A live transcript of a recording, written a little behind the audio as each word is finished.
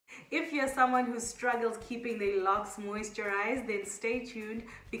If you're someone who struggles keeping their locks moisturized, then stay tuned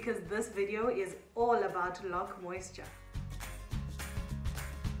because this video is all about lock moisture.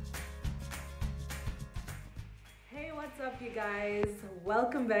 Hey, what's up you guys?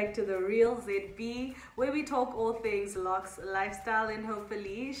 Welcome back to The Real ZB, where we talk all things locks, lifestyle, and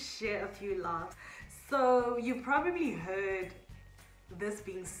hopefully share a few laughs. So you've probably heard this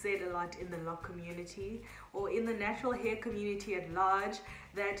being said a lot in the lock community or in the natural hair community at large,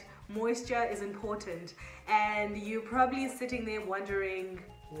 that moisture is important, and you're probably sitting there wondering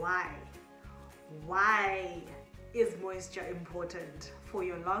why is moisture important for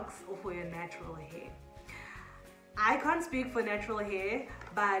your locks or for your natural hair? I can't speak for natural hair,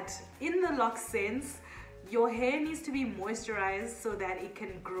 but in the lock sense, your hair needs to be moisturized so that it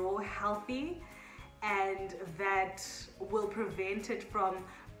can grow healthy, and that will prevent it from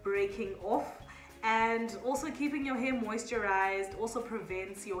breaking off. And also keeping your hair moisturized also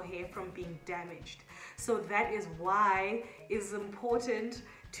prevents your hair from being damaged. So that is why it's important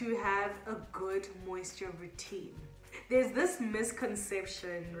to have a good moisture routine. There's this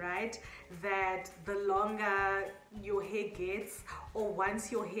misconception, right, that the longer your hair gets, or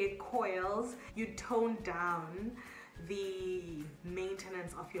once your hair coils, you tone down the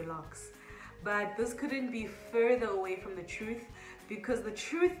maintenance of your locks. But this couldn't be further away from the truth, because the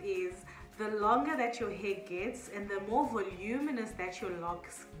truth is, the longer that your hair gets and the more voluminous that your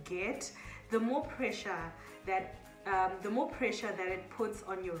locks get, the more pressure that it puts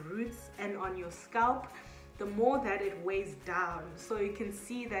on your roots and on your scalp, the more that it weighs down. So you can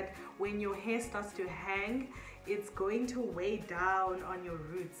see that when your hair starts to hang, it's going to weigh down on your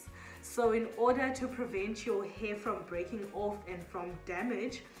roots. So in order to prevent your hair from breaking off and from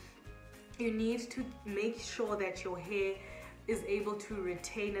damage, you need to make sure that your hair is able to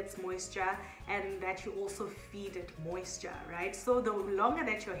retain its moisture and that you also feed it moisture, right? So the longer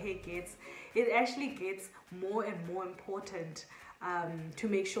that your hair gets, it actually gets more and more important to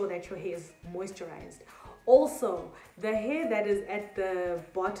make sure that your hair is moisturized. Also, the hair that is at the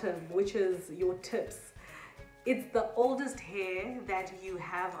bottom, which is your tips, it's the oldest hair that you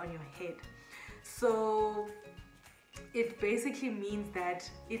have on your head. So it basically means that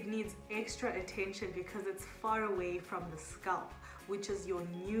it needs extra attention because it's far away from the scalp, which is your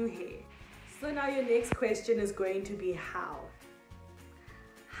new hair. So now your next question is going to be how?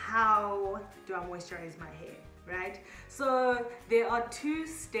 How do I moisturize my hair, right? So there are two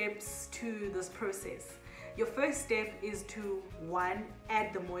steps to this process. Your first step is to, one,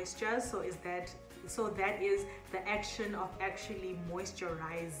 add the moisture. So that is the action of actually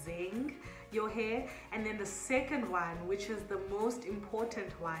moisturizing your hair. And then the second one, which is the most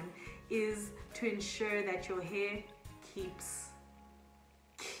important one, is to ensure that your hair keeps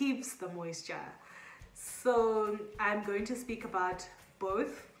the moisture. So I'm going to speak about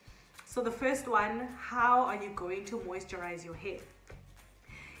both. So the first one, how are you going to moisturize your hair?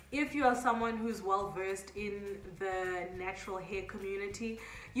 If you are someone who's well versed in the natural hair community,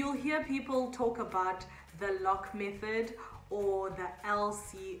 you'll hear people talk about the lock method or the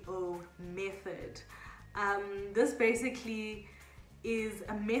LCO method. This basically is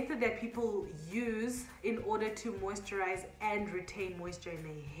a method that people use in order to moisturize and retain moisture in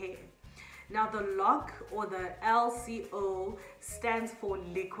their hair. Now the lock or the LCO stands for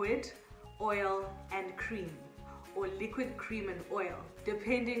liquid, oil, and cream, or liquid, cream, and oil,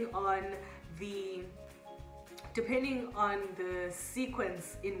 depending on the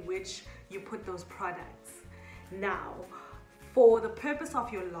sequence in which you put those products. Now, for the purpose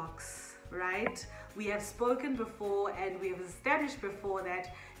of your locks, right, we have spoken before and we have established before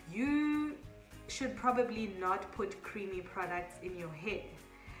that you should probably not put creamy products in your hair.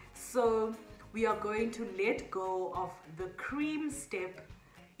 So we are going to let go of the cream step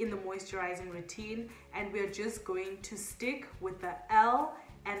in the moisturizing routine, and we're just going to stick with the L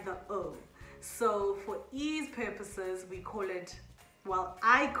and the O. So for ease purposes, we call it, well,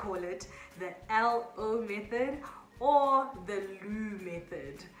 I call it the LO method or the LU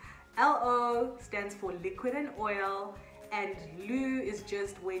method. LO stands for liquid and oil, and LU is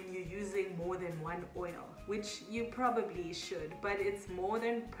just when you're using more than one oil, which you probably should, but it's more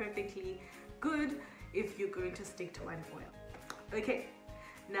than perfectly good if you're going to stick to one oil. Okay,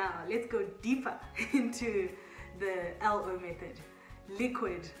 now let's go deeper into the LO method.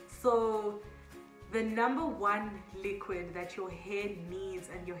 Liquid. So the number one liquid that your hair needs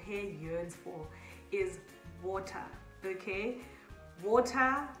and your hair yearns for is water, okay?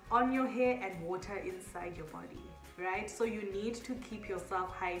 Water on your hair and water inside your body, right? So you need to keep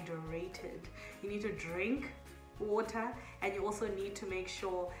yourself hydrated. You need to drink water, and you also need to make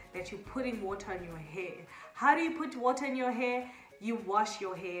sure that you're putting water on your hair. How do you put water in your hair? you wash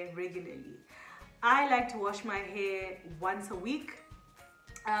your hair regularly. I like to wash my hair once a week,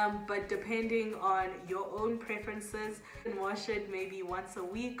 but depending on your own preferences, you can wash it maybe once a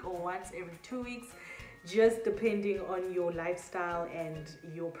week or once every 2 weeks, just depending on your lifestyle and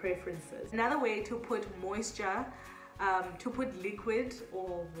your preferences. Another way to put moisture, to put liquid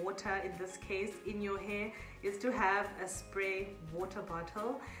or water in this case in your hair, is to have a spray water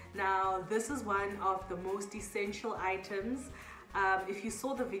bottle. Now this is one of the most essential items. If you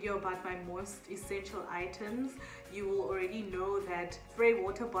saw the video about my most essential items, you will already know that spray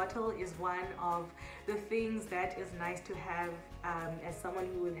water bottle is one of the things that is nice to have as someone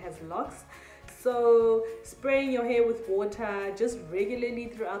who has locks. So spraying your hair with water just regularly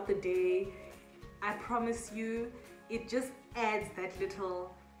throughout the day, I promise you, it just adds that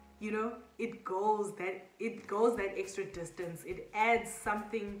little, you know, it goes that extra distance. It adds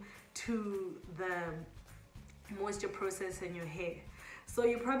something to the moisture process in your hair. So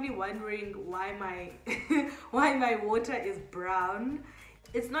you're probably wondering why my why my water is brown.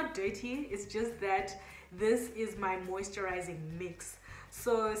 It's not dirty, it's just that this is my moisturizing mix.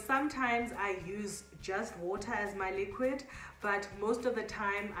 So sometimes I use just water as my liquid, but most of the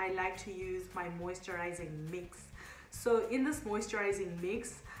time I like to use my moisturizing mix. So in this moisturizing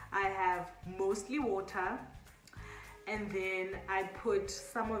mix, I have mostly water, and then I put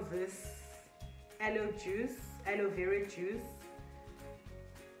some of this aloe vera juice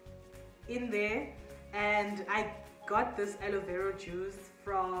in there, and I got this aloe vera juice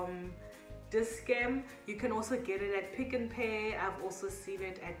from Discam. You can also get it at Pick and Pay. I've also seen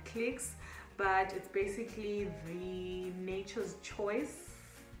it at Clicks, but it's basically the Nature's Choice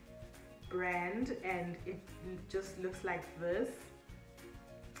brand, and it just looks like this.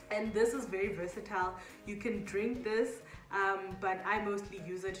 And this is very versatile. You can drink this, but I mostly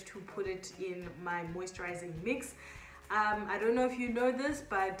use it to put it in my moisturizing mix. I don't know if you know this,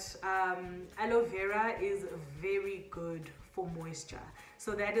 but aloe vera is very good for moisture.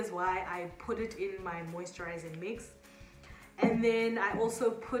 So that is why I put it in my moisturizing mix. And then I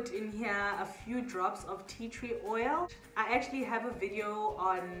also put in here a few drops of tea tree oil. I actually have a video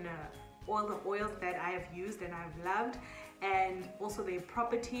on all the oils that I have used and I've loved, and also their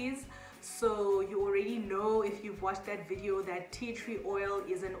properties. So you already know, if you've watched that video, that tea tree oil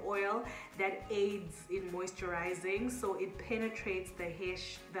is an oil that aids in moisturizing. So it penetrates the hair,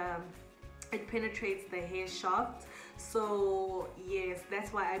 it penetrates the hair shaft. So yes,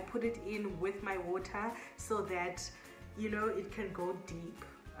 that's why I put it in with my water, so that, you know, it can go deep.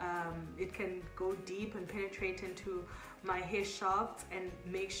 It can go deep and penetrate into my hair shafts and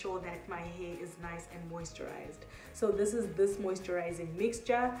make sure that my hair is nice and moisturized. So this is this moisturizing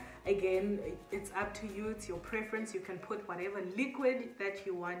mixture. Again, it's up to you, it's your preference. You can put whatever liquid that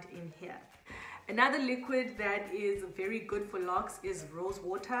you want in here. Another liquid that is very good for locks is rose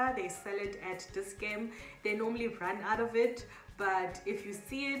water. They sell it at Discam. They normally run out of it, but if you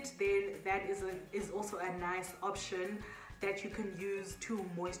see it, then that is also a nice option that you can use to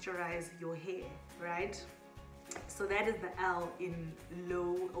moisturize your hair, right? So that is the L in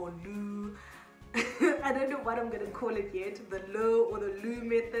low or loo. I don't know what I'm gonna call it yet, the low or the loo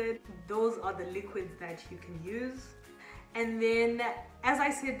method. Those are the liquids that you can use. And then, as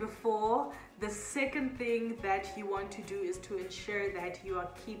I said before, the second thing that you want to do is to ensure that you are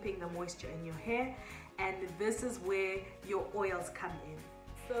keeping the moisture in your hair, and this is where your oils come in.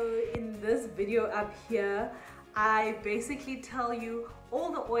 So in this video up here, I basically tell you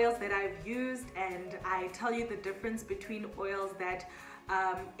all the oils that I've used, and I tell you the difference between oils that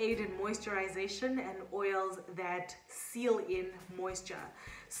aid in moisturization and oils that seal in moisture.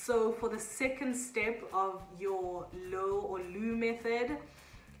 So for the second step of your low or loo method,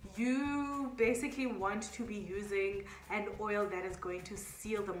 you basically want to be using an oil that is going to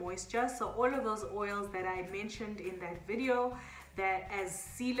seal the moisture. So all of those oils that I mentioned in that video that as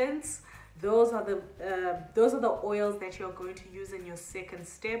sealants, those are the oils that you're going to use in your second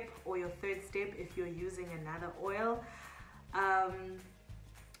step or your third step if you're using another oil.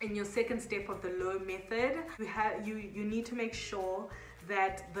 In your second step of the low method, you need to make sure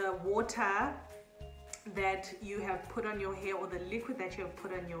that the water that you have put on your hair, or the liquid that you have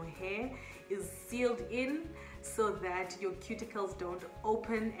put on your hair, is sealed in, so that your cuticles don't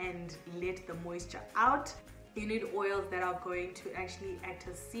open and let the moisture out. You need oils that are going to actually act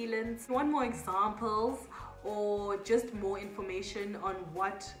as sealants. If you want more examples or just more information on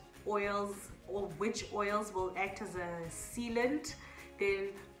what oils or which oils will act as a sealant, then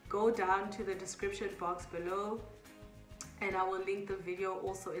go down to the description box below, and I will link the video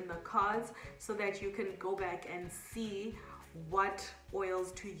also in the cards, so that you can go back and see what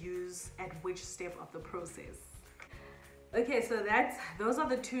oils to use at which step of the process. Okay, so those are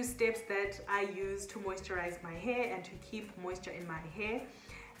the 2 steps that I use to moisturize my hair and to keep moisture in my hair.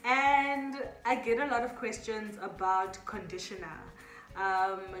 And I get a lot of questions about conditioner.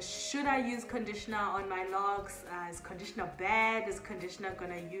 Should I use conditioner on my locks? Is conditioner bad? Is conditioner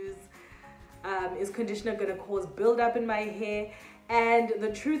gonna cause buildup in my hair? And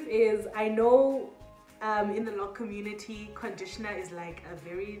the truth is, I know in the lock community, conditioner is like a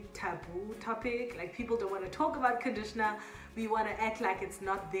very taboo topic. Like, people don't want to talk about conditioner. We want to act like it's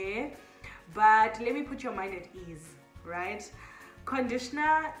not there. But let me put your mind at ease, right?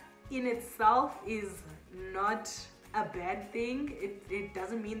 Conditioner in itself is not a bad thing. It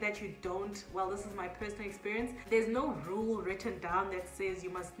doesn't mean that you don't. Well, this is my personal experience. There's no rule written down that says you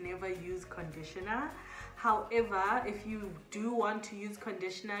must never use conditioner. However, if you do want to use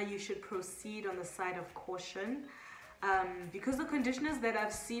conditioner, you should proceed on the side of caution, because the conditioners that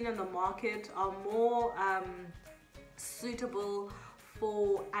I've seen on the market are more suitable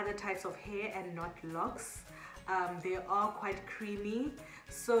for other types of hair and not locks. They are quite creamy,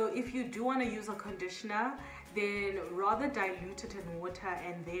 so if you do want to use a conditioner, then rather dilute it in water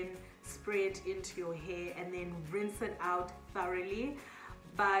and then spray it into your hair and then rinse it out thoroughly.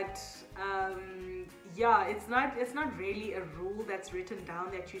 But yeah, it's not really a rule that's written down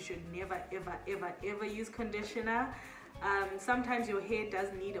that you should never ever use conditioner. Sometimes your hair does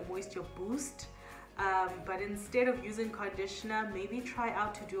need a moisture boost, but instead of using conditioner, maybe try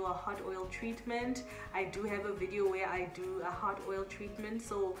out to do a hot oil treatment. I do have a video where I do a hot oil treatment,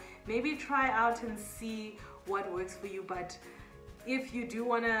 so maybe try out and see what works for you. But if you do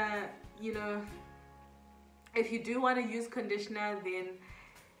want to, if you do want to use conditioner, then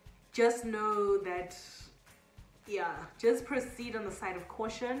just know that, yeah, just proceed on the side of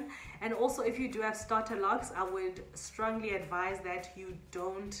caution. And also, if you do have starter locks, I would strongly advise that you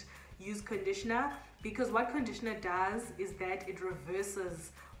don't use conditioner, because what conditioner does is that it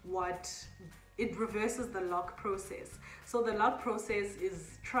reverses the lock process. So the lock process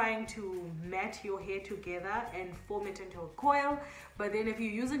is trying to mat your hair together and form it into a coil, but then if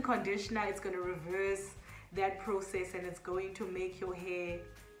you're using conditioner, it's going to reverse that process and it's going to make your hair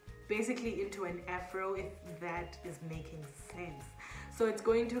basically into an afro, if that is making sense. So it's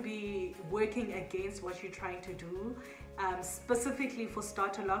going to be working against what you're trying to do, specifically for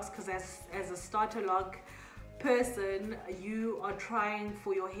starter locks, because as a starter lock person, you are trying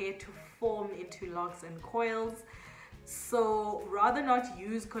for your hair to form into locks and coils. So rather not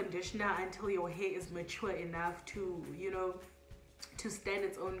use conditioner until your hair is mature enough to, to stand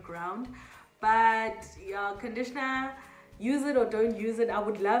its own ground. But yeah, conditioner, use it or don't use it. I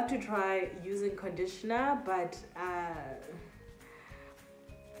would love to try using conditioner, but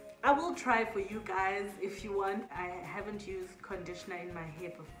I will try for you guys if you want. I haven't used conditioner in my hair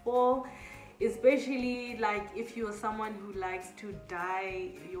before, especially like if you're someone who likes to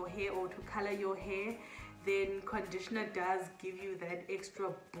dye your hair or to color your hair, then conditioner does give you that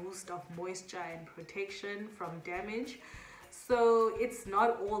extra boost of moisture and protection from damage. So it's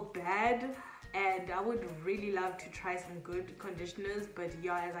not all bad, and I would really love to try some good conditioners. But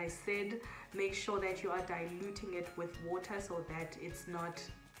yeah, as I said, make sure that you are diluting it with water so that it's not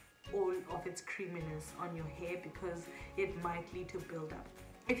all of its creaminess on your hair, because it might lead to buildup.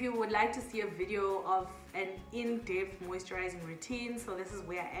 If you would like to see a video of an in-depth moisturizing routine, so this is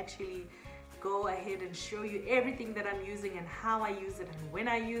where I actually go ahead and show you everything that I'm using and how I use it and when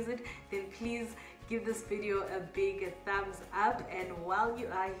I use it, then please give this video a big thumbs up. And while you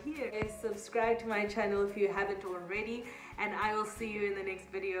are here, subscribe to my channel if you haven't already, and I will see you in the next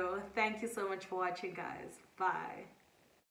video. Thank you so much for watching, guys. Bye.